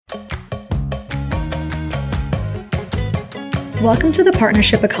Welcome to the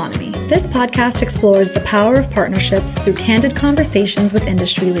Partnership Economy. This podcast explores the power of partnerships through candid conversations with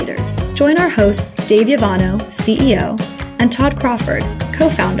industry leaders. Join our hosts, Dave Yavano, CEO, and Todd Crawford,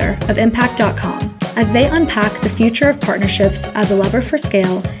 co-founder of Impact.com, as they unpack the future of partnerships as a lever for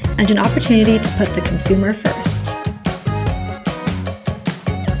scale and an opportunity to put the consumer first.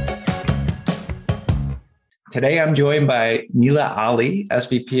 Today, I'm joined by Nilla Ali,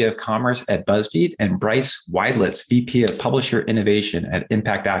 SVP of Commerce at Buzzfeed, and Bryce Widelitz, VP of Publisher Innovation at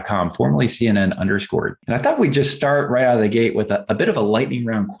Impact.com, formerly CNN _. And I thought we'd just start right out of the gate with a bit of a lightning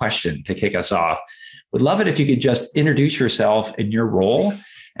round question to kick us off. Would love it if you could just introduce yourself and your role,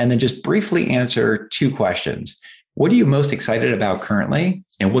 and then just briefly answer two questions. What are you most excited about currently,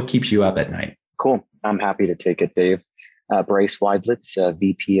 and what keeps you up at night? Cool. I'm happy to take it, Dave. Bryce Widelitz,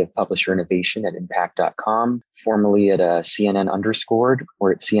 VP of Publisher Innovation at Impact.com, formerly at CNN _.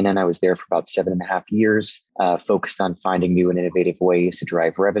 Where at CNN, I was there for about 7.5 years, focused on finding new and innovative ways to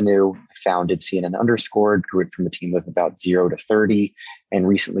drive revenue. I founded CNN _, grew it from a team of about 0 to 30, and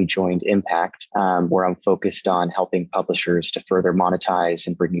recently joined Impact, where I'm focused on helping publishers to further monetize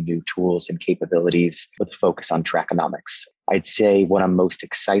and bringing new tools and capabilities with a focus on trackonomics. I'd say what I'm most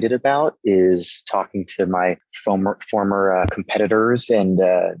excited about is talking to my former competitors and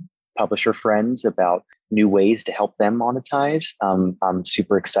publisher friends about new ways to help them monetize. I'm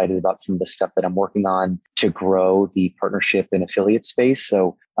super excited about some of the stuff that I'm working on to grow the partnership and affiliate space.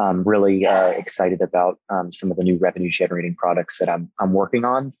 So I'm really excited about some of the new revenue generating products that I'm working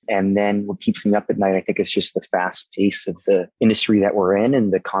on. And then what keeps me up at night, I think, is just the fast pace of the industry that we're in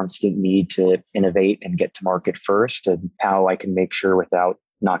and the constant need to innovate and get to market first, and how I can make sure without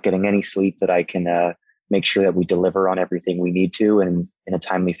not getting any sleep that I can make sure that we deliver on everything we need to and in a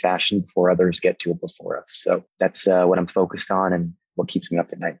timely fashion before others get to it before us. So that's what I'm focused on and what keeps me up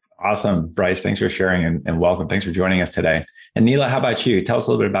at night. Awesome. Bryce, thanks for sharing and welcome. Thanks for joining us today. And Nilla, how about you? Tell us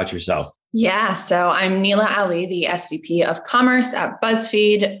a little bit about yourself. Yeah, so I'm Nilla Ali, the SVP of Commerce at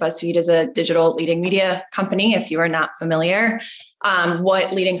Buzzfeed. Buzzfeed is a digital leading media company, if you are not familiar.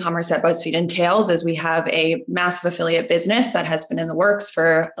 What leading commerce at Buzzfeed entails is we have a massive affiliate business that has been in the works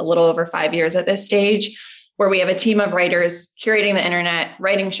for a little over 5 years at this stage, where we have a team of writers curating the internet,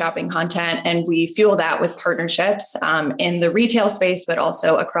 writing shopping content, and we fuel that with partnerships in the retail space, but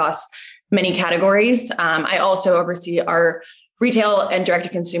also across many categories. I also oversee our retail and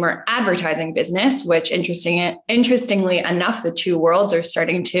direct-to-consumer advertising business, which interestingly enough, the two worlds are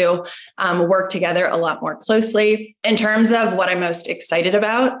starting to work together a lot more closely. In terms of what I'm most excited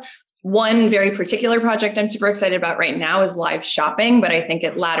about, one very particular project I'm super excited about right now is live shopping, but I think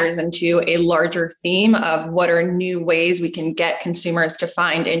it ladders into a larger theme of what are new ways we can get consumers to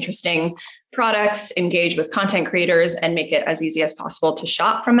find interesting products, engage with content creators, and make it as easy as possible to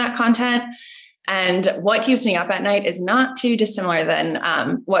shop from that content. And what keeps me up at night is not too dissimilar than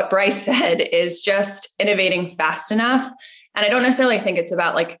what Bryce said, is just innovating fast enough. And I don't necessarily think it's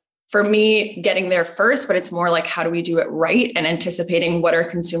about, like, for me, getting there first, but it's more like, how do we do it right, and anticipating what are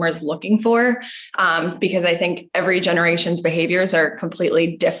consumers looking for? Because I think every generation's behaviors are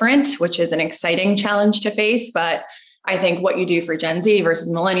completely different, which is an exciting challenge to face. But I think what you do for Gen Z versus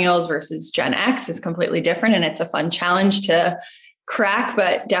millennials versus Gen X is completely different. And it's a fun challenge to crack,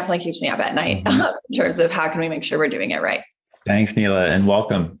 but definitely keeps me up at night in terms of how can we make sure we're doing it right. Thanks, Nilla, and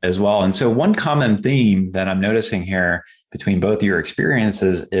welcome as well. And so one common theme that I'm noticing here between both your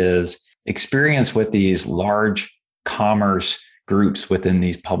experiences is experience with these large commerce groups within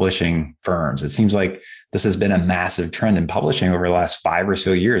these publishing firms. It seems like this has been a massive trend in publishing over the last 5 or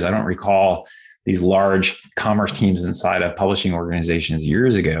so years. I don't recall these large commerce teams inside of publishing organizations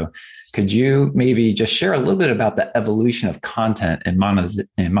years ago. Could you maybe just share a little bit about the evolution of content and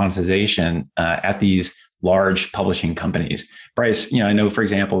monetization at these large publishing companies? Bryce, I know, for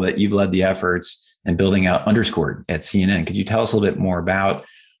example, that you've led the efforts in building out _ at CNN. Could you tell us a little bit more about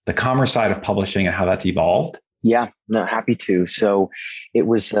the commerce side of publishing and how that's evolved? Yeah, no, happy to. So it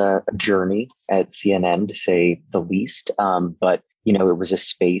was a journey at CNN, to say the least. But it was a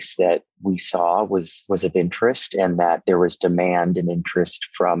space that we saw was of interest, and that there was demand and interest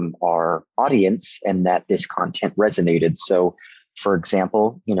from our audience, and that this content resonated. So, for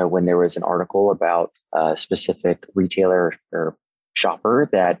example, when there was an article about a specific retailer or shopper,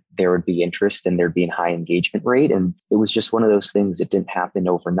 that there would be interest and there'd be a high engagement rate. And it was just one of those things that didn't happen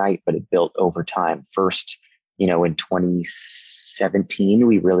overnight, but it built over time. First, in 2017,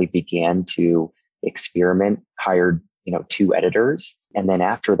 we really began to experiment, hired 2 editors. And then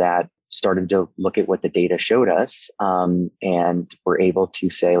after that, started to look at what the data showed us, and were able to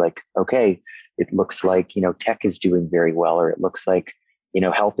say, like, okay, it looks like, tech is doing very well, or it looks like,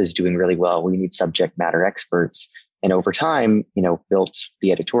 health is doing really well. We need subject matter experts. And over time, built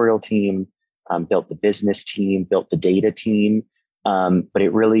the editorial team, built the business team, built the data team. But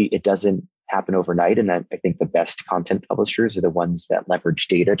it doesn't happen overnight. And I think the best content publishers are the ones that leverage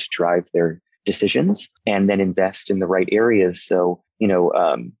data to drive their decisions and then invest in the right areas. So,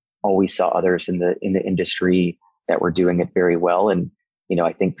 always saw others in the industry that were doing it very well. And,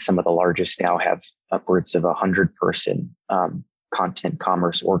 I think some of the largest now have upwards of 100-person content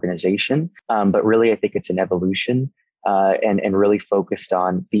commerce organization. But really, I think it's an evolution and really focused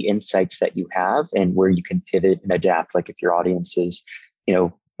on the insights that you have and where you can pivot and adapt. Like if your audience is,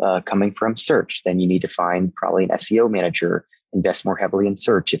 coming from search, then you need to find probably an SEO manager, invest more heavily in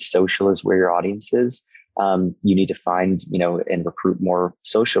search. If social is where your audience is, you need to find, and recruit more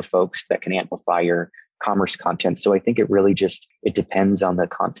social folks that can amplify your commerce content. So I think it depends on the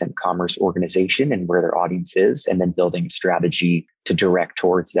content commerce organization and where their audience is, and then building a strategy to direct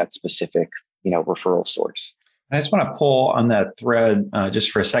towards that specific, referral source. I just want to pull on that thread just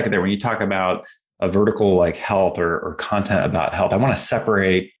for a second there. When you talk about a vertical like health or content about health, I want to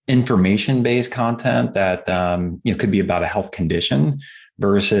separate information-based content that could be about a health condition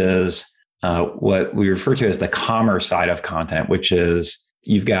versus what we refer to as the commerce side of content, which is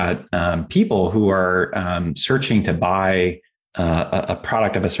you've got people who are searching to buy a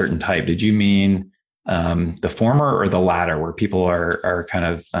product of a certain type. Did you mean the former or the latter, where people are kind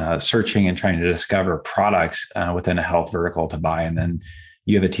of searching and trying to discover products within a health vertical to buy? And then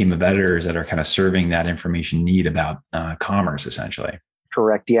you have a team of editors that are kind of serving that information need about commerce, essentially.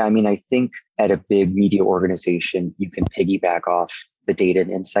 Correct. Yeah. I mean, I think at a big media organization, you can piggyback off the data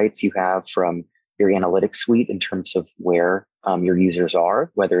and insights you have from your analytics suite in terms of where your users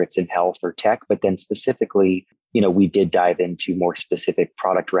are, whether it's in health or tech. But then specifically, we did dive into more specific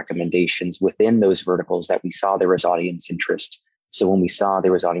product recommendations within those verticals that we saw there was audience interest. So when we saw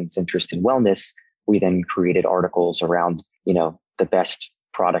there was audience interest in wellness, we then created articles around, the best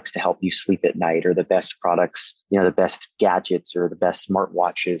products to help you sleep at night, or the best products, the best gadgets or the best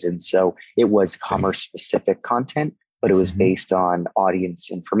smartwatches. And so it was commerce specific content, but it was based on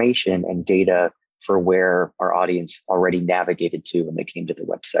audience information and data for where our audience already navigated to when they came to the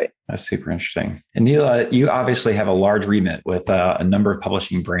website. That's super interesting. And Nilla, you obviously have a large remit with a number of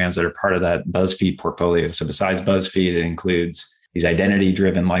publishing brands that are part of that Buzzfeed portfolio. So besides Buzzfeed, it includes these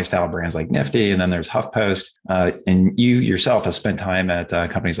identity-driven lifestyle brands like Nifty, and then there's HuffPost. And you yourself have spent time at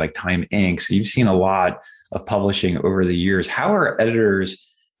companies like Time Inc. So you've seen a lot of publishing over the years. How are editors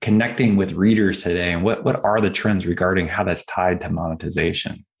connecting with readers today? And what are the trends regarding how that's tied to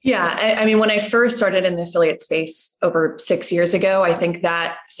monetization? Yeah. I mean, when I first started in the affiliate space over 6 years ago, I think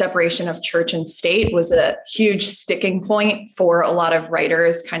that separation of church and state was a huge sticking point for a lot of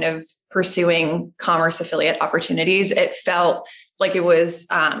writers kind of pursuing commerce affiliate opportunities. It felt like it was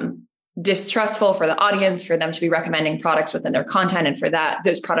distrustful for the audience, for them to be recommending products within their content and for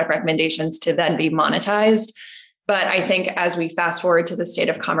those product recommendations to then be monetized. But I think as we fast forward to the state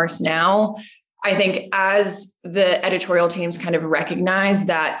of commerce now, I think as the editorial teams kind of recognize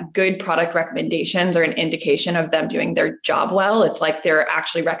that good product recommendations are an indication of them doing their job well, it's like they're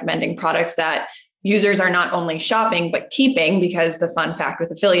actually recommending products that users are not only shopping, but keeping, because the fun fact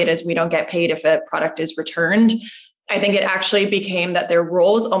with affiliate is we don't get paid if a product is returned. I think it actually became that their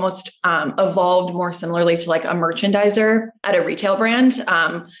roles almost evolved more similarly to like a merchandiser at a retail brand,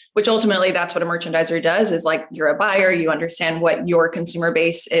 which ultimately that's what a merchandiser does, is like you're a buyer, you understand what your consumer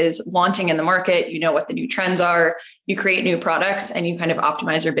base is wanting in the market, you know what the new trends are, you create new products, and you kind of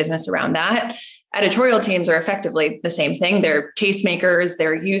optimize your business around that. Editorial teams are effectively the same thing. They're tastemakers.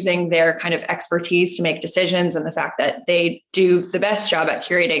 They're using their kind of expertise to make decisions, and the fact that they do the best job at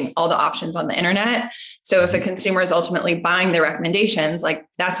curating all the options on the internet. So if a consumer is ultimately buying their recommendations, like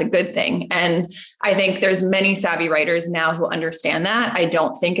that's a good thing. And I think there's many savvy writers now who understand that. I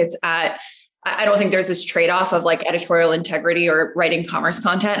don't think there's this trade-off of like editorial integrity or writing commerce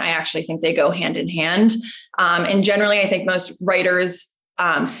content. I actually think they go hand in hand. And generally, I think most writers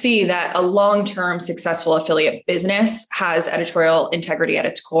see that a long-term successful affiliate business has editorial integrity at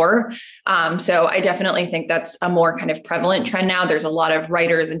its core. So I definitely think that's a more kind of prevalent trend now. There's a lot of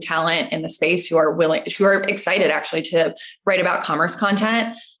writers and talent in the space who are excited actually to write about commerce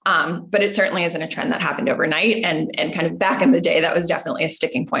content. But it certainly isn't a trend that happened overnight. And kind of back in the day, that was definitely a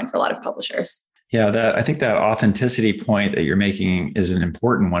sticking point for a lot of publishers. Yeah, I think that authenticity point that you're making is an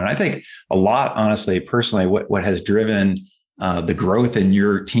important one. And I think a lot, honestly, personally, what has driven the growth in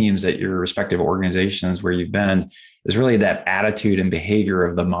your teams at your respective organizations where you've been is really that attitude and behavior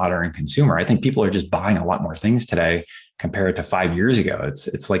of the modern consumer. I think people are just buying a lot more things today compared to 5 years ago.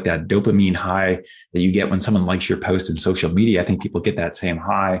 It's like that dopamine high that you get when someone likes your post in social media. I think people get that same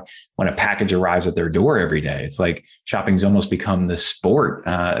high when a package arrives at their door every day. It's like shopping's almost become this sport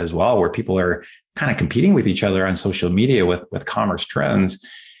as well, where people are kind of competing with each other on social media with commerce trends.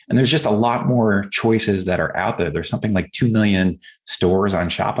 And there's just a lot more choices that are out there. There's something like 2 million stores on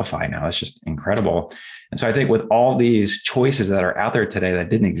Shopify now. It's just incredible. And so I think with all these choices that are out there today that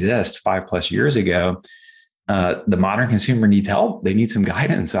didn't exist 5+ years ago, the modern consumer needs help. They need some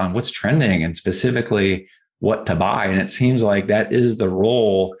guidance on what's trending and specifically what to buy. And it seems like that is the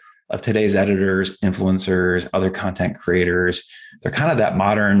role of today's editors, influencers, other content creators. They're kind of that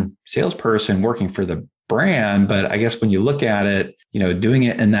modern salesperson working for the brand. But I guess when you look at it, doing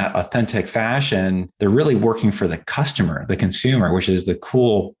it in that authentic fashion, they're really working for the customer, the consumer, which is the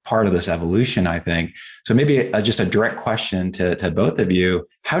cool part of this evolution, I think. So maybe just a direct question to both of you.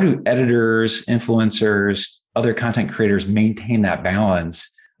 How do editors, influencers, other content creators maintain that balance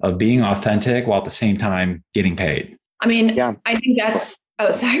of being authentic while at the same time getting paid? I mean, yeah. I think that's,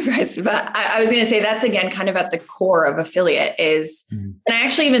 sorry, Bryce, but I was going to say that's again, kind of at the core of affiliate is, and I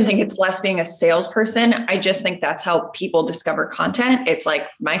actually even think it's less being a salesperson. I just think that's how people discover content. It's like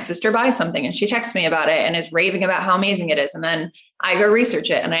my sister buys something and she texts me about it and is raving about how amazing it is. And then I go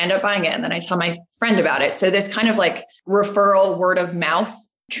research it and I end up buying it. And then I tell my friend about it. So this kind of like referral word of mouth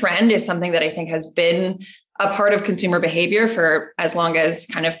trend is something that I think has been a part of consumer behavior for as long as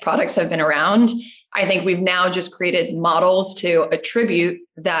kind of products have been around. I think we've now just created models to attribute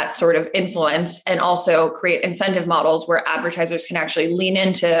that sort of influence and also create incentive models where advertisers can actually lean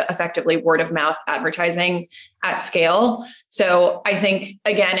into effectively word of mouth advertising at scale. So I think,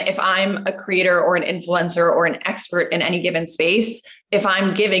 again, if I'm a creator or an influencer or an expert in any given space, if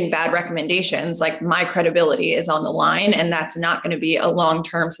I'm giving bad recommendations, like my credibility is on the line, and that's not going to be a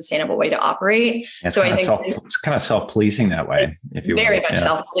long-term sustainable way to operate. So I think it's kind of self-policing that way, if you will. Very much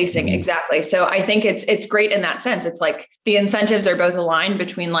self-policing, exactly. So I think it's great in that sense. It's like the incentives are both aligned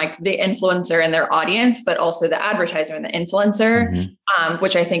between like the influencer and their audience, but also the advertiser and the influencer,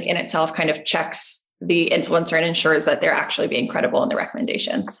 which I think in itself kind of checks the influencer and ensures that they're actually being credible in the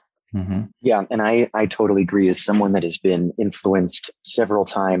recommendations. Yeah. And I totally agree. As someone that has been influenced several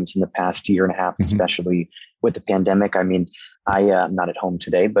times in the past year and a half, especially with the pandemic. I mean, I'm not at home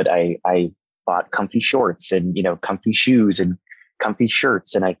today, but I bought comfy shorts and, comfy shoes and comfy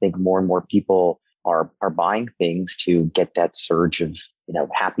shirts. And I think more and more people are buying things to get that surge of,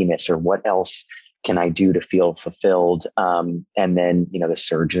 happiness, or what else can I do to feel fulfilled? And then, the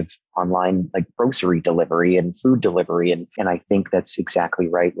surge of online, like grocery delivery and food delivery. And I think that's exactly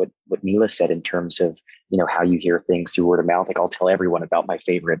right. What Nilla said in terms of, how you hear things through word of mouth. Like I'll tell everyone about my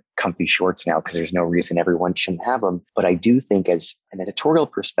favorite comfy shorts now, because there's no reason everyone shouldn't have them. But I do think as an editorial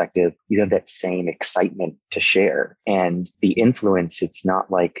perspective, you have that same excitement to share. And the influence, it's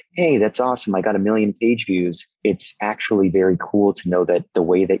not like, hey, that's awesome, I got 1 million page views. It's actually very cool to know that the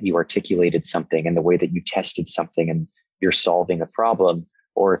way that you articulated something and the way that you tested something and you're solving a problem,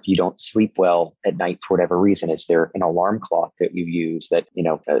 or if you don't sleep well at night for whatever reason, is there an alarm clock that you use that,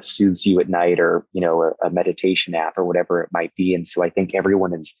 soothes you at night, or, a meditation app or whatever it might be. And so I think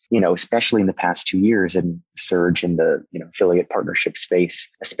everyone is, especially in the past 2 years and surge in the, affiliate partnership space,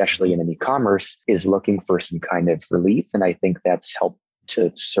 especially in e-commerce, is looking for some kind of relief. And I think that's helped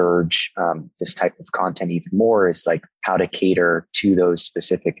to surge this type of content even more, is like how to cater to those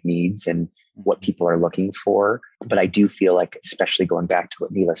specific needs and what people are looking for. But I do feel like, especially going back to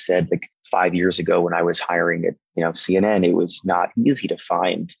what Nilla said, like 5 years ago when I was hiring at, CNN, it was not easy to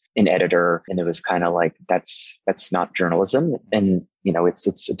find an editor. And it was kind of like, that's not journalism. And,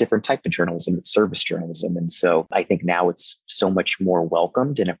 it's a different type of journalism. It's service journalism. And so I think now it's so much more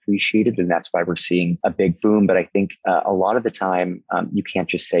welcomed and appreciated. And that's why we're seeing a big boom. But I think a lot of the time, you can't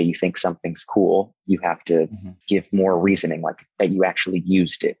just say you think something's cool. You have to give more reasoning, like that you actually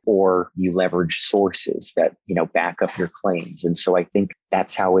used it, or you leverage sources that, back up your claims. And so I think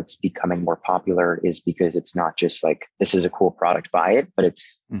that's how it's becoming more popular, is because it's not just like, this is a cool product, buy it, but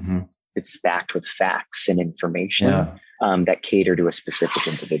it's backed with facts and information that cater to a specific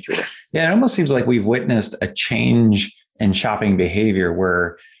individual. Yeah, it almost seems like we've witnessed a change in shopping behavior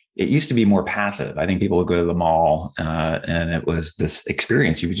where it used to be more passive. I think people would go to the mall and it was this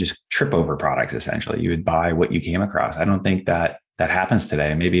experience. You would just trip over products, essentially. You would buy what you came across. I don't think that happens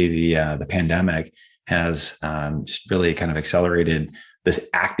today. Maybe the pandemic has just really kind of accelerated this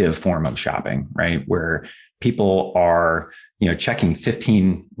active form of shopping, right? Where people are, checking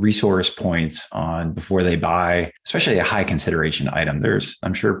 15 resource points on before they buy, especially a high consideration item.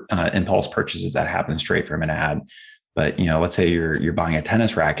 I'm sure impulse purchases that happen straight from an ad. But, let's say you're buying a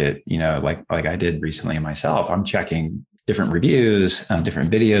tennis racket, like I did recently myself. I'm checking different reviews,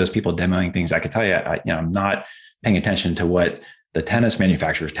 different videos, people demoing things. I could tell you, I'm not paying attention to what the tennis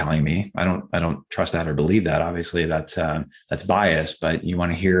manufacturer is telling me. I don't trust that or believe that. Obviously, that's biased. But you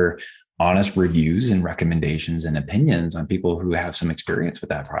want to hear honest reviews and recommendations and opinions on people who have some experience with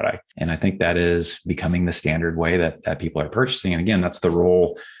that product. And I think that is becoming the standard way that people are purchasing. And again, that's the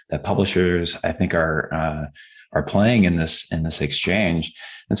role that publishers, I think, are playing in this exchange.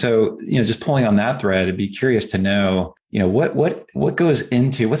 And so, just pulling on that thread, I'd be curious to know, what goes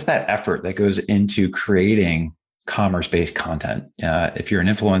into, what's that effort that goes into creating commerce-based content? If you're an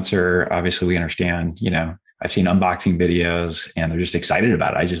influencer, obviously we understand, I've seen unboxing videos and they're just excited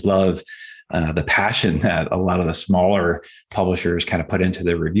about it. I just love the passion that a lot of the smaller publishers kind of put into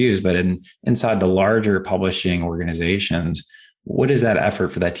their reviews. But inside the larger publishing organizations, what is that effort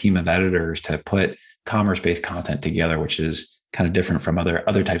for that team of editors to put commerce-based content together, which is kind of different from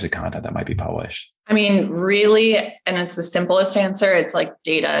other types of content that might be published? I mean, really, and it's the simplest answer. It's like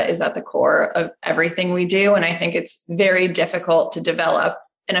data is at the core of everything we do. And I think it's very difficult to develop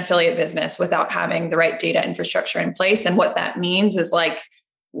an affiliate business without having the right data infrastructure in place. And what that means is like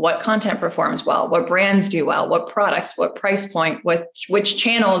what content performs well, what brands do well, what products, what price point, which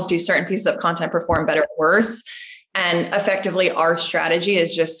channels do certain pieces of content perform better or worse. And effectively, our strategy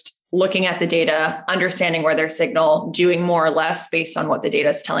is just looking at the data, understanding where there's signal, doing more or less based on what the data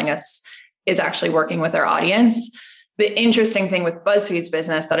is telling us is actually working with our audience. The interesting thing with BuzzFeed's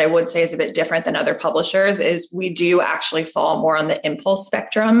business that I would say is a bit different than other publishers is we do actually fall more on the impulse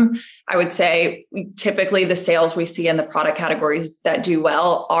spectrum. I would say typically the sales we see in the product categories that do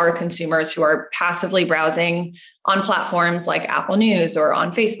well are consumers who are passively browsing on platforms like Apple News or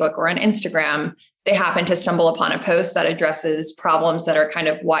on Facebook or on Instagram. They happen to stumble upon a post that addresses problems that are kind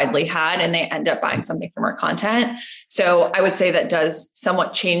of widely had, and they end up buying something from our content. So I would say that does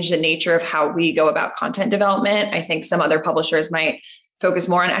somewhat change the nature of how we go about content development. I think some other publishers might focus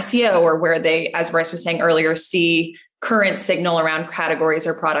more on SEO or where they, as Bryce was saying earlier, see current signal around categories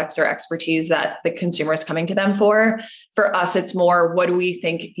or products or expertise that the consumer is coming to them for. For us, it's more, what do we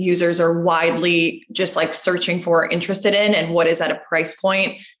think users are widely just like searching for, interested in, and what is at a price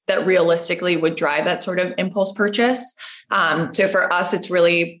point that realistically would drive that sort of impulse purchase. So for us, it's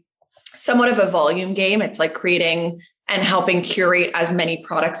really somewhat of a volume game. It's like creating and helping curate as many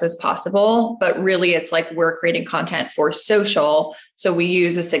products as possible. But really, it's like we're creating content for social. So we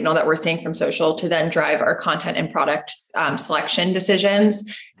use a signal that we're seeing from social to then drive our content and product selection decisions.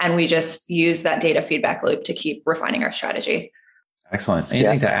 And we just use that data feedback loop to keep refining our strategy. Excellent.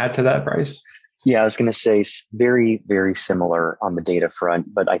 Anything to add to that, Bryce? Yeah, I was going to say very, very similar on the data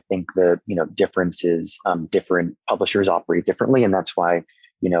front, but I think the difference is different publishers operate differently, and that's why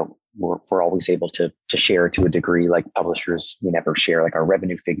we're always able to share to a degree. Like publishers, we never share like our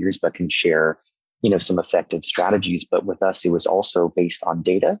revenue figures, but can share some effective strategies. But with us, it was also based on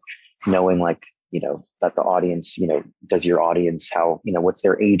data, knowing like that the audience, does your audience what's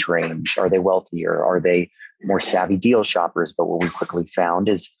their age range? Are they wealthier? Are they more savvy deal shoppers? But what we quickly found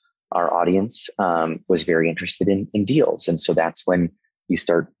is our audience was very interested in deals. And so that's when you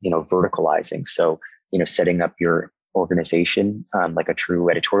start, verticalizing. So, setting up your organization like a true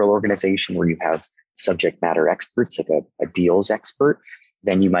editorial organization where you have subject matter experts, like a deals expert,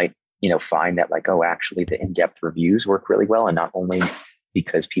 then you might, find that like, oh, actually the in-depth reviews work really well. And not only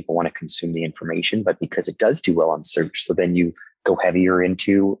because people want to consume the information, but because it does do well on search. So then you go heavier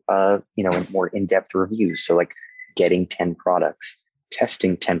into, more in-depth reviews. So like getting 10 products,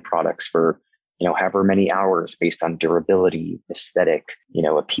 testing 10 products for, however many hours based on durability, aesthetic,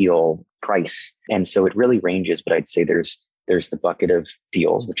 appeal, price. And so it really ranges, but I'd say there's the bucket of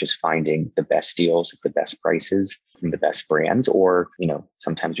deals, which is finding the best deals at the best prices from the best brands, or,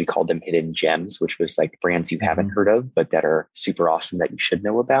 sometimes we call them hidden gems, which was like brands you haven't heard of, but that are super awesome that you should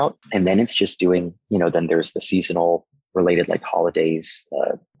know about. And then it's just doing, then there's the seasonal related like holidays,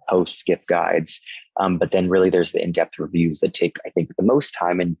 posts, gift guides. But then really there's the in-depth reviews that take, I think, the most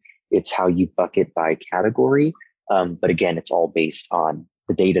time, and it's how you bucket by category. But again, it's all based on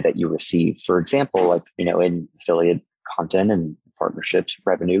the data that you receive. For example, like, in affiliate content and partnerships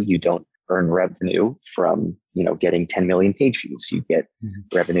revenue, you don't earn revenue from, getting 10 million page views. You get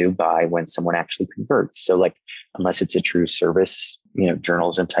revenue by when someone actually converts. So like, unless it's a true service,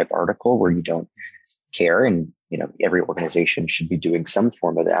 journalism type article where you don't care, and, every organization should be doing some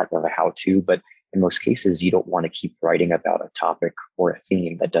form of that, of a how-to, but in most cases, you don't want to keep writing about a topic or a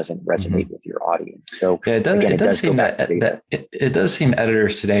theme that doesn't resonate with your audience. So yeah, it does seem that it does seem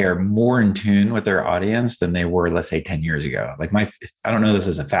editors today are more in tune with their audience than they were, let's say, 10 years ago. Like I don't know this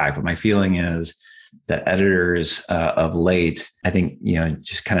as a fact, but my feeling is that editors of late, I think,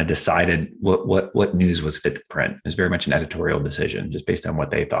 just kind of decided what news was fit to print. It was very much an editorial decision just based on what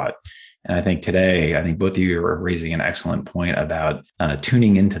they thought. And I think today, both of you are raising an excellent point about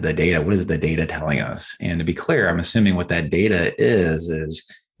tuning into the data. What is the data telling us? And to be clear, I'm assuming what that data is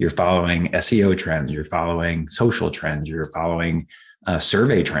you're following SEO trends, you're following social trends, you're following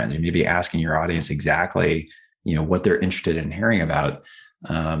survey trends. You may be asking your audience exactly, what they're interested in hearing about.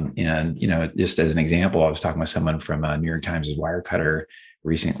 Just as an example, I was talking with someone from New York Times' Wirecutter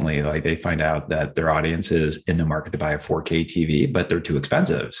recently. Like, they find out that their audience is in the market to buy a 4K TV, but they're too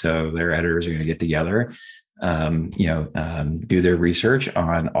expensive. So their editors are going to get together, do their research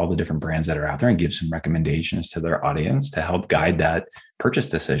on all the different brands that are out there and give some recommendations to their audience to help guide that purchase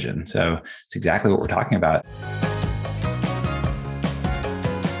decision. So it's exactly what we're talking about.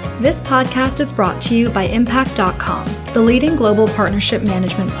 This podcast is brought to you by Impact.com, the leading global partnership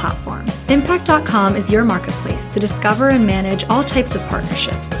management platform. Impact.com is your marketplace to discover and manage all types of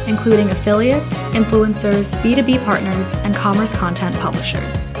partnerships, including affiliates, influencers, B2B partners, and commerce content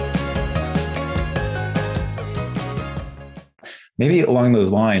publishers. Maybe along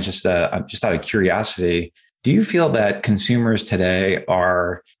those lines, just out of curiosity, do you feel that consumers today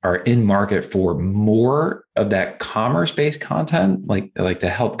are in market for more of that commerce-based content, like to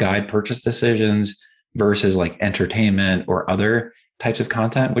help guide purchase decisions versus like entertainment or other types of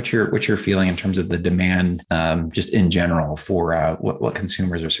content? What's your feeling in terms of the demand, just in general, for what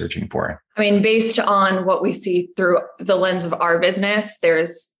consumers are searching for? I mean, based on what we see through the lens of our business,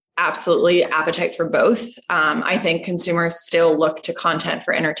 there's absolutely appetite for both. I think consumers still look to content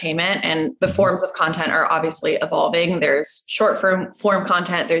for entertainment, and the forms of content are obviously evolving. There's short form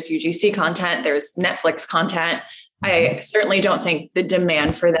content, there's UGC content, there's Netflix content. I certainly don't think the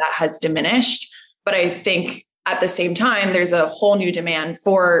demand for that has diminished, but I think at the same time, there's a whole new demand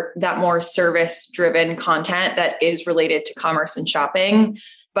for that more service-driven content that is related to commerce and shopping.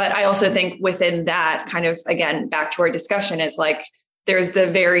 But I also think within that, kind of, again, back to our discussion, is like, there's the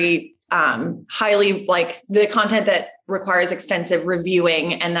very highly, like, the content that requires extensive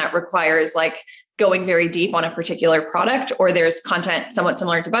reviewing and that requires like going very deep on a particular product, or there's content somewhat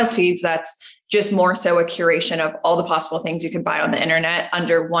similar to Buzzfeed's that's just more so a curation of all the possible things you could buy on the internet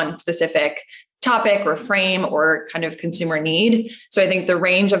under one specific topic or frame or kind of consumer need. So I think the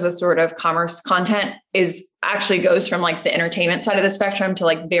range of the sort of commerce content actually goes from like the entertainment side of the spectrum to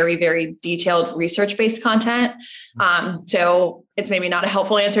like very, very detailed research-based content. So it's maybe not a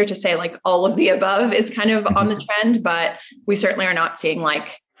helpful answer to say like all of the above is kind of on the trend, but we certainly are not seeing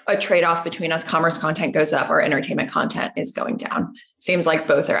like a trade-off between us commerce content goes up or entertainment content is going down. Seems like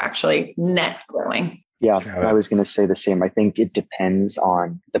both are actually net growing. Yeah, I was going to say the same. I think it depends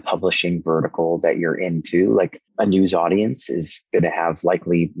on the publishing vertical that you're into. Like, a news audience is going to have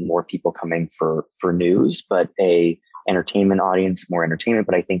likely more people coming for news, but a entertainment audience, more entertainment.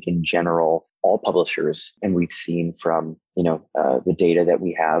 But I think in general, all publishers, and we've seen from, the data that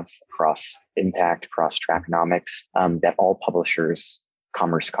we have across Impact, across Trackonomics, that all publishers'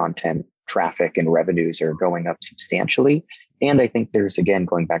 commerce content traffic and revenues are going up substantially. And I think there's, again,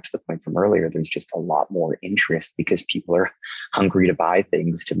 going back to the point from earlier, there's just a lot more interest because people are hungry to buy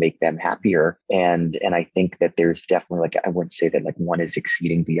things to make them happier. And I think that there's definitely, like, I wouldn't say that like one is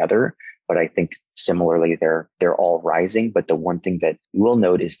exceeding the other, but I think similarly, they're all rising. But the one thing that you will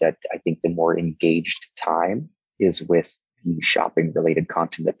note is that I think the more engaged time is with the shopping related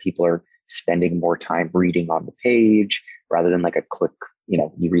content, that people are spending more time reading on the page rather than like a click.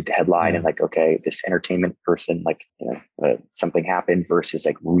 You read the headline and like, okay, this entertainment person, like, something happened, versus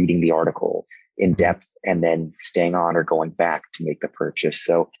like reading the article in depth and then staying on or going back to make the purchase.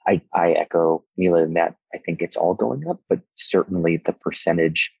 So I echo Nilla in that I think it's all going up, but certainly the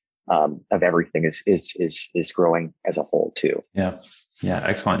percentage of everything is growing as a whole too. Yeah.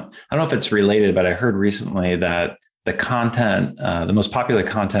 Excellent. I don't know if it's related, but I heard recently that the content, the most popular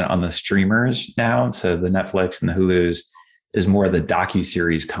content on the streamers now, so the Netflix and the Hulus, is more of the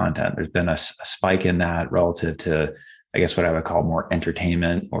docuseries content. There's been a spike in that relative to, I guess, what I would call more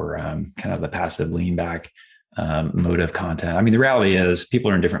entertainment or kind of the passive lean back mode of content. I mean, the reality is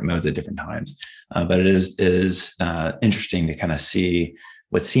people are in different modes at different times, but it is interesting to kind of see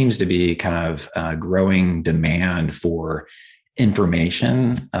what seems to be kind of growing demand for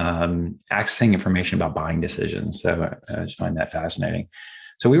information, accessing information about buying decisions. So I just find that fascinating.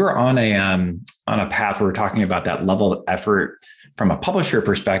 So we were on a path where we're talking about that level of effort from a publisher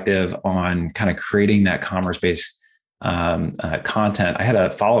perspective on kind of creating that commerce-based content. I had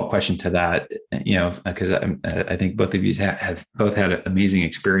a follow-up question to that, because I think both of you have both had an amazing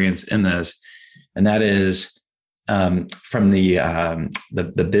experience in this, and that is from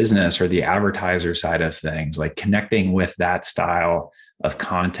the business or the advertiser side of things, like connecting with that style of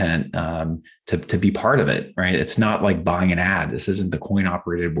content to be part of it, right? It's not like buying an ad. This isn't the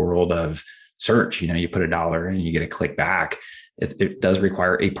coin-operated world of search. You put $1 in and you get a click back. It does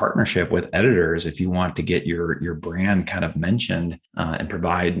require a partnership with editors if you want to get your brand kind of mentioned and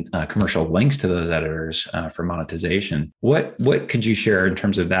provide commercial links to those editors for monetization. What could you share in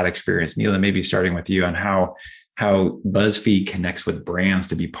terms of that experience, Nilla? Maybe starting with you on how BuzzFeed connects with brands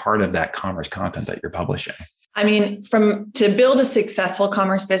to be part of that commerce content that you're publishing. I mean, to build a successful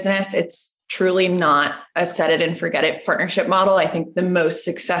commerce business, it's truly not a set it and forget it partnership model. I think the most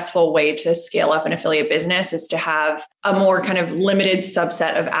successful way to scale up an affiliate business is to have a more kind of limited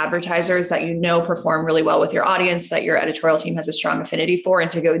subset of advertisers that perform really well with your audience, that your editorial team has a strong affinity for, and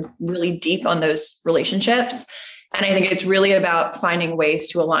to go really deep on those relationships. And I think it's really about finding ways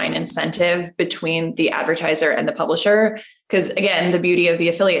to align incentive between the advertiser and the publisher. Because again, the beauty of the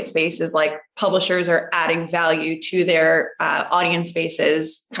affiliate space is like publishers are adding value to their audience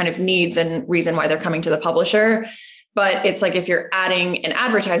base's kind of needs and reason why they're coming to the publisher. But it's like if you're adding an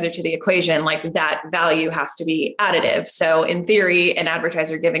advertiser to the equation, like that value has to be additive. So in theory, an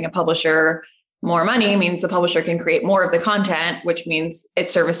advertiser giving a publisher more money means the publisher can create more of the content, which means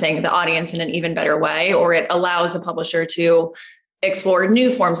it's servicing the audience in an even better way, or it allows a publisher to explore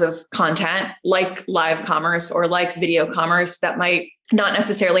new forms of content like live commerce or like video commerce that might not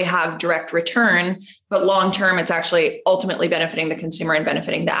necessarily have direct return, but long-term, it's actually ultimately benefiting the consumer and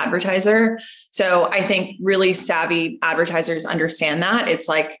benefiting the advertiser. So I think really savvy advertisers understand that. It's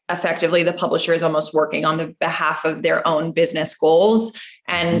like effectively the publisher is almost working on the behalf of their own business goals.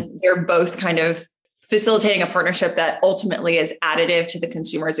 And they're both kind of facilitating a partnership that ultimately is additive to the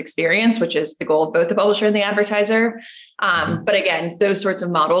consumer's experience, which is the goal of both the publisher and the advertiser. But again, those sorts of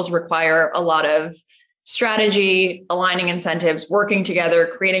models require a lot of strategy, aligning incentives, working together,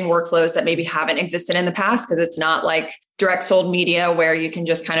 creating workflows that maybe haven't existed in the past, because it's not like direct sold media where you can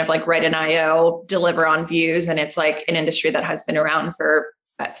just kind of like write an IO, deliver on views. And it's like an industry that has been around for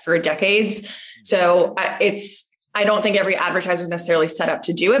decades. So I don't think every advertiser is necessarily set up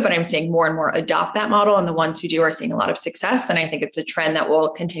to do it, but I'm seeing more and more adopt that model. And the ones who do are seeing a lot of success. And I think it's a trend that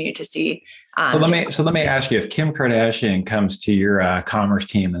we'll continue to see. So let me ask you, if Kim Kardashian comes to your commerce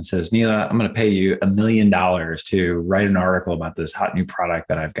team and says, Nilla, I'm going to pay you $1 million to write an article about this hot new product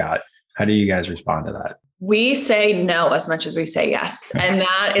that I've got, how do you guys respond to that? We say no as much as we say yes. And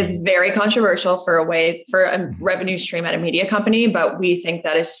that is very controversial for a revenue stream at a media company, but we think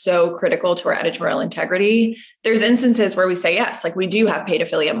that is so critical to our editorial integrity. There's instances where we say yes, like we do have paid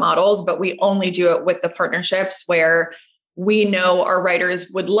affiliate models, but we only do it with the partnerships where we know our writers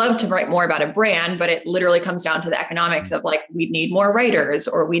would love to write more about a brand, but it literally comes down to the economics of like, we need more writers,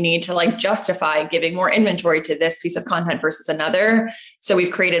 or we need to like justify giving more inventory to this piece of content versus another. So we've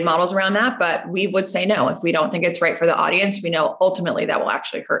created models around that, but we would say no, if we don't think it's right for the audience. We know ultimately that will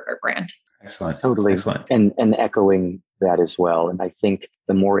actually hurt our brand. Excellent. Totally. Excellent. And echoing that as well. And I think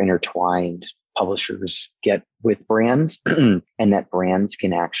the more intertwined publishers get with brands and that brands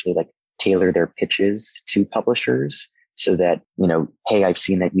can actually like tailor their pitches to publishers, so that, hey, I've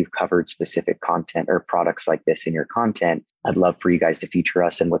seen that you've covered specific content or products like this in your content. I'd love for you guys to feature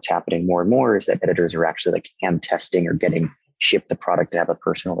us. And what's happening more and more is that editors are actually like hand testing or getting shipped the product to have a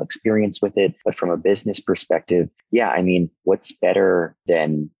personal experience with it. But from a business perspective, what's better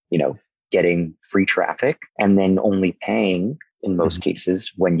than, getting free traffic and then only paying in most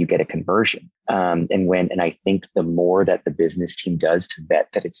cases when you get a conversion. And I think the more that the business team does to vet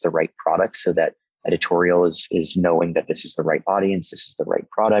that it's the right product, so that editorial is knowing that this is the right audience, this is the right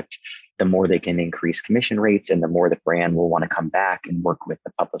product, the more they can increase commission rates and the more the brand will want to come back and work with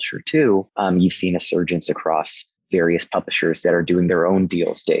the publisher too. You've seen a surgence across various publishers that are doing their own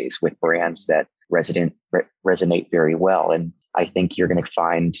deals days with brands that resonate very well. And I think you're going to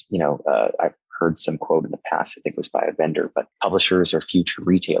find, I've heard some quote in the past, I think it was by a vendor, but publishers are future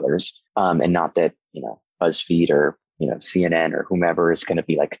retailers. And not that, BuzzFeed or CNN or whomever is going to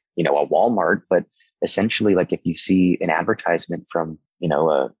be like, a Walmart, but essentially like if you see an advertisement from,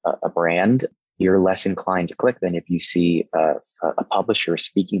 a brand, you're less inclined to click than if you see a publisher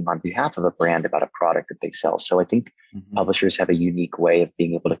speaking on behalf of a brand about a product that they sell. So I think publishers have a unique way of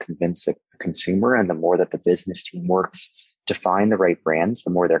being able to convince a consumer, and the more that the business team works to find the right brands, the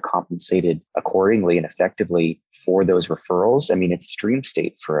more they're compensated accordingly and effectively for those referrals. I mean, it's dream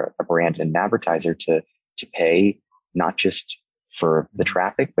state for a brand and an advertiser to pay not just for the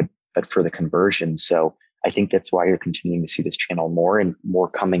traffic, but for the conversion. So I think that's why you're continuing to see this channel more and more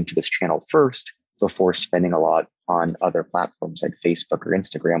coming to this channel first before spending a lot on other platforms like Facebook or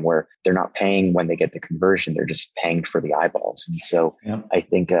Instagram, where they're not paying when they get the conversion, they're just paying for the eyeballs. And so I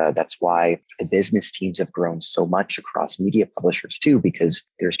think that's why the business teams have grown so much across media publishers too, because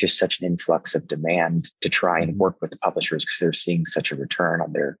there's just such an influx of demand to try and work with the publishers because they're seeing such a return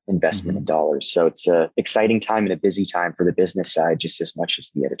on their investment in dollars. So it's an exciting time and a busy time for the business side, just as much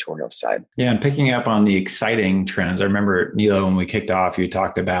as the editorial side. Yeah. And picking up on the exciting trends, I remember, Nilla, when we kicked off, you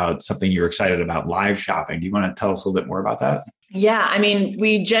talked about something you were excited about, live shopping. Do you want to tell us a little bit more about that? Yeah. I mean,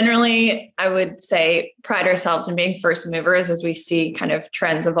 we generally, I would say, pride ourselves in being first movers as we see kind of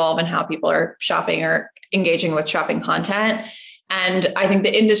trends evolve and how people are shopping or engaging with shopping content. And I think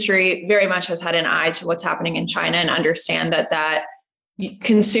the industry very much has had an eye to what's happening in China and understand that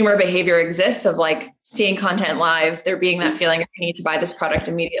consumer behavior exists of like seeing content live, there being that feeling of I need to buy this product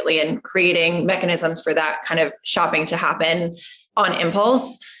immediately, and creating mechanisms for that kind of shopping to happen on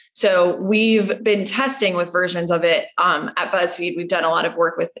impulse. So we've been testing with versions of it at BuzzFeed. We've done a lot of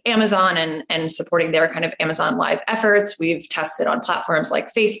work with Amazon and supporting their kind of Amazon Live efforts. We've tested on platforms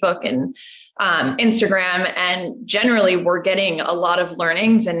like Facebook and Instagram. And generally, we're getting a lot of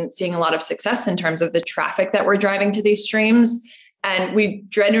learnings and seeing a lot of success in terms of the traffic that we're driving to these streams. And we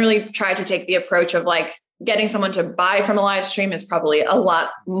generally try to take the approach of like getting someone to buy from a live stream is probably a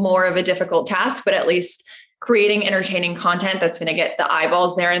lot more of a difficult task, but at least creating entertaining content that's going to get the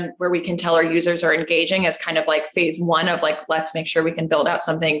eyeballs there and where we can tell our users are engaging as kind of like phase one of like, let's make sure we can build out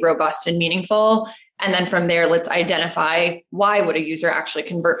something robust and meaningful. And then from there, let's identify why would a user actually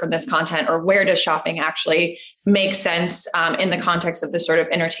convert from this content, or where does shopping actually make sense in the context of the sort of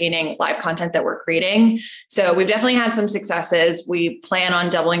entertaining live content that we're creating. So we've definitely had some successes. We plan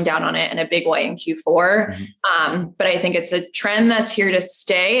on doubling down on it in a big way in Q4. But I think it's a trend that's here to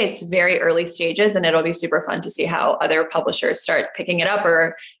stay. It's very early stages, and it'll be super fun to see how other publishers start picking it up,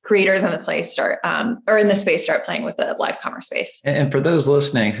 or creators in the place start, or in the space start playing with the live commerce space. And for those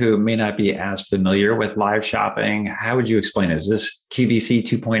listening who may not be as familiar with live shopping, how would you explain it? Is this QVC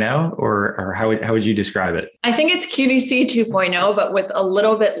 2.0 or how would you describe it? I think it's QVC 2.0, but with a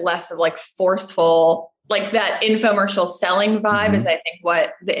little bit less of like forceful, like that infomercial selling vibe is I think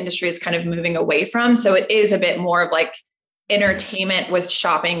what the industry is kind of moving away from. So it is a bit more of like entertainment with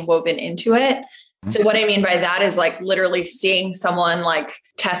shopping woven into it. So what I mean by that is like literally seeing someone like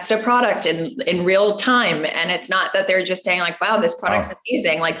test a product in real time. And it's not that they're just saying like, wow, this product's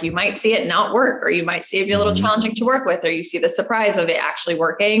amazing. Like you might see it not work, or you might see it be a little challenging to work with, or you see the surprise of it actually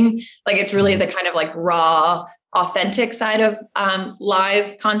working. Like it's really the kind of like raw, authentic side of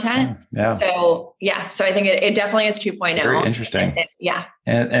live content. So I think it definitely is 2.0. Very interesting. Yeah.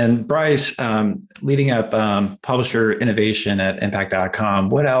 And Bryce, leading up publisher innovation at impact.com,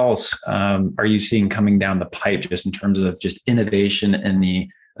 what else are you seeing coming down the pipe just in terms of just innovation in the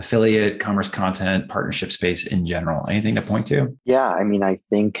affiliate commerce content partnership space in general? Anything to point to? Yeah, I mean, I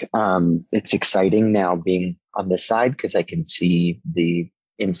think it's exciting now being on this side because I can see the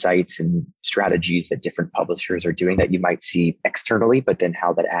insights and strategies that different publishers are doing that you might see externally, but then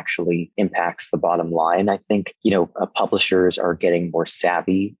how that actually impacts the bottom line. I think, publishers are getting more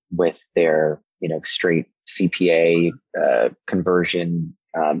savvy with their, straight CPA conversion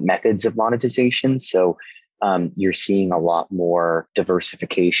methods of monetization. So you're seeing a lot more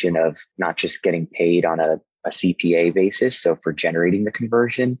diversification of not just getting paid on a CPA basis, so for generating the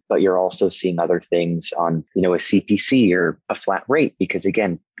conversion, but you're also seeing other things on, a CPC or a flat rate, because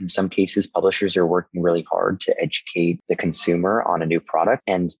again, in some cases, publishers are working really hard to educate the consumer on a new product,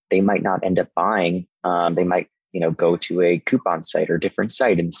 and they might not end up buying. They might, go to a coupon site or a different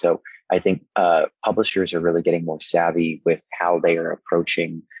site. And so I think publishers are really getting more savvy with how they are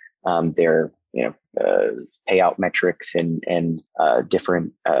approaching their, payout metrics and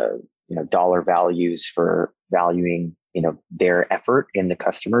different dollar values for valuing, their effort in the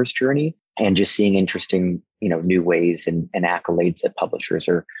customer's journey, and just seeing interesting, new ways and accolades that publishers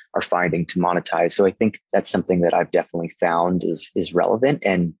are finding to monetize. So I think that's something that I've definitely found is relevant,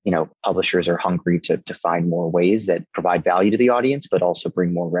 and, publishers are hungry to find more ways that provide value to the audience, but also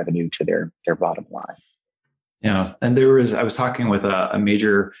bring more revenue to their bottom line. Yeah. And I was talking with a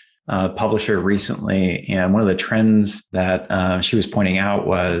major publisher recently, and one of the trends that she was pointing out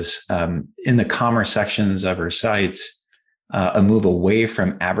was in the commerce sections of her sites, a move away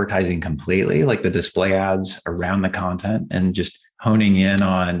from advertising completely, like the display ads around the content, and just honing in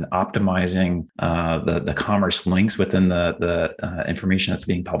on optimizing the commerce links within the information that's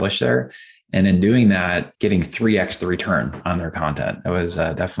being published there. And in doing that, getting 3x the return on their content. It was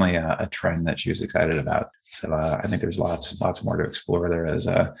definitely a trend that she was excited about. So I think there's lots more to explore there as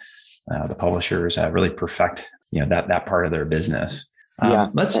the publishers really perfect that part of their business.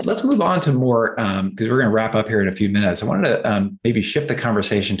 Let's move on to more because we're going to wrap up here in a few minutes. I wanted to maybe shift the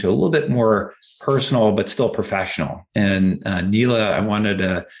conversation to a little bit more personal, but still professional. And Nilla, I wanted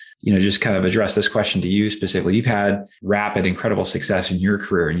to just kind of address this question to you specifically. You've had rapid, incredible success in your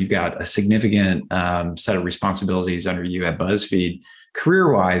career, and you've got a significant set of responsibilities under you at Buzzfeed.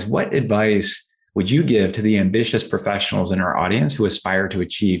 Career-wise, what advice would you give to the ambitious professionals in our audience who aspire to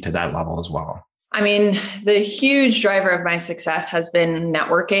achieve to that level as well? I mean, the huge driver of my success has been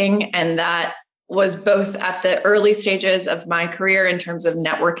networking. And that was both at the early stages of my career in terms of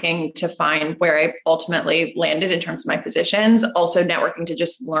networking to find where I ultimately landed in terms of my positions, also networking to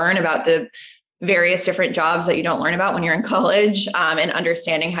just learn about the various different jobs that you don't learn about when you're in college, and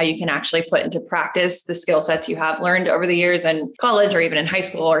understanding how you can actually put into practice the skill sets you have learned over the years in college or even in high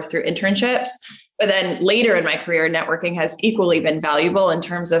school or through internships. But then later in my career, networking has equally been valuable in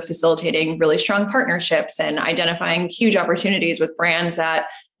terms of facilitating really strong partnerships and identifying huge opportunities with brands that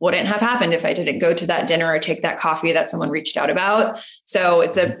wouldn't have happened if I didn't go to that dinner or take that coffee that someone reached out about. So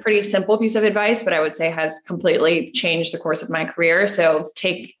it's a pretty simple piece of advice, but I would say has completely changed the course of my career. So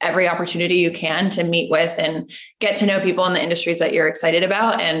take every opportunity you can to meet with and get to know people in the industries that you're excited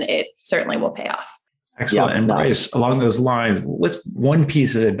about, and it certainly will pay off. Excellent. And Bryce, along those lines, what's one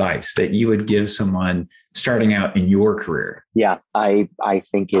piece of advice that you would give someone starting out in your career? Yeah, I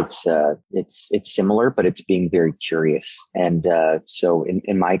think it's similar, but it's being very curious. And so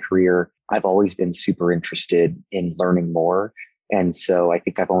in my career, I've always been super interested in learning more. And so I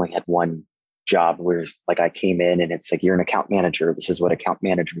think I've only had one job where like I came in and it's like, you're an account manager. This is what account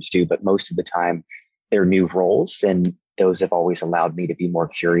managers do. But most of the time they're new roles, and those have always allowed me to be more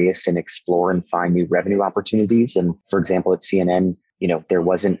curious and explore and find new revenue opportunities. And for example, at CNN, there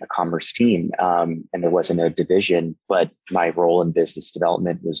wasn't a commerce team and there wasn't a division, but my role in business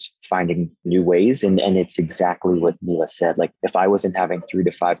development was finding new ways. And it's exactly what Nilla said. Like if I wasn't having 3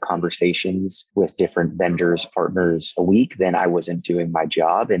 to 5 conversations with different vendors, partners a week, then I wasn't doing my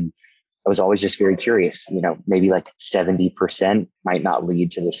job. And I was always just very curious, maybe like 70% might not lead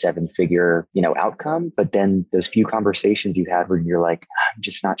to the 7-figure, outcome. But then those few conversations you had where you're like, I'm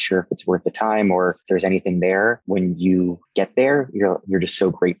just not sure if it's worth the time or if there's anything there. When you get there, you're just so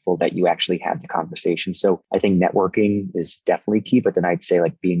grateful that you actually had the conversation. So I think networking is definitely key, but then I'd say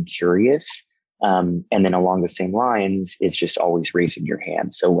like being curious. And then along the same lines is just always raising your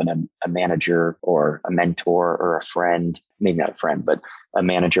hand. So when a manager or a mentor or a friend, maybe not a friend, but a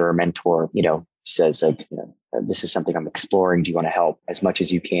manager or mentor, says like, this is something I'm exploring. Do you want to help? As much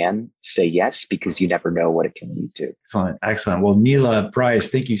as you can, say yes, because you never know what it can lead to. Excellent. Well, Nilla, Bryce,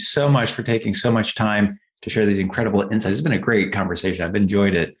 thank you so much for taking so much time to share these incredible insights. It's been a great conversation. I've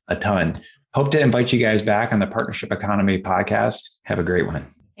enjoyed it a ton. Hope to invite you guys back on the Partnership Economy podcast. Have a great one.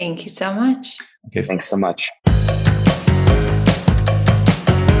 Thank you so much. Okay. Thanks so much.